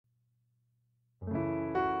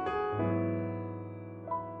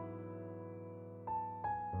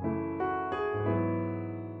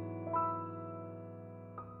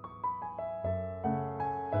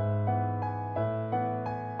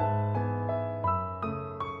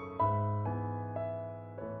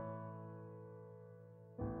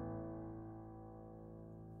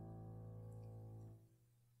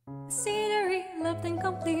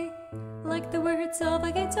like the words of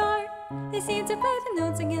a guitar. They seem to play the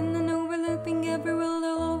notes again and over, looping every word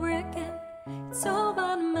all over again. It's all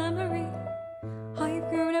about a memory. I've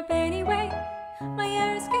grown up anyway. My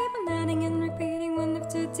ears keep on adding and repeating one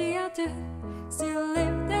after the other. Still,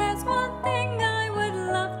 if there's one thing I would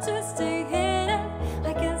love to stay hidden,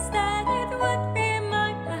 I guess that it would be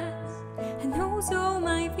my past and also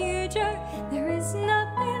my future. There is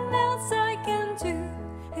nothing else I can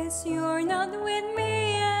do, as you're not with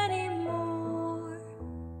me anymore.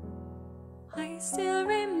 I still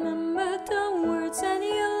remember the words that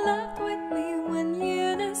you left with me when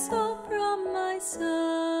you dissolved from my side.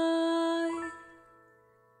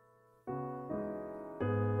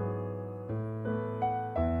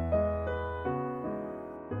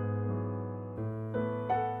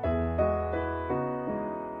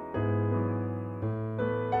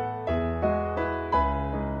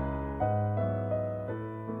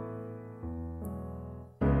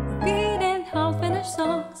 Reading half-finished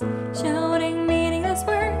songs, shouting meaningless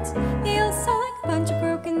words. You sound like a bunch of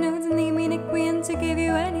broken notes and leave me the queen to give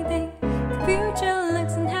you anything. The future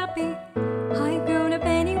looks unhappy. I've grown up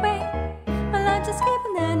anyway. My life just keep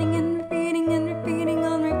on adding and repeating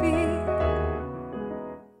on repeat.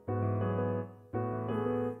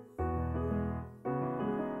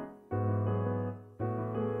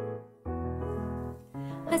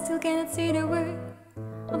 I still cannot see the world.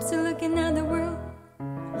 I'm still looking at the world.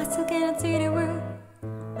 I still cannot see the world.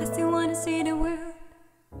 I still wanna see the world.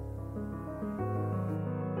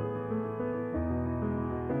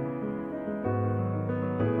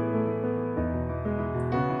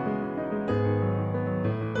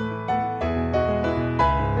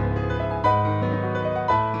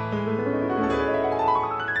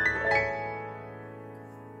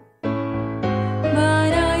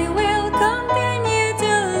 But I will continue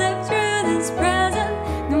to live through this present,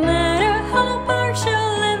 no matter how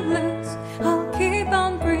partial it looks. I'll keep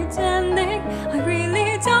on pretending I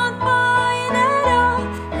really don't mind at all,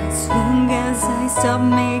 as long as I stop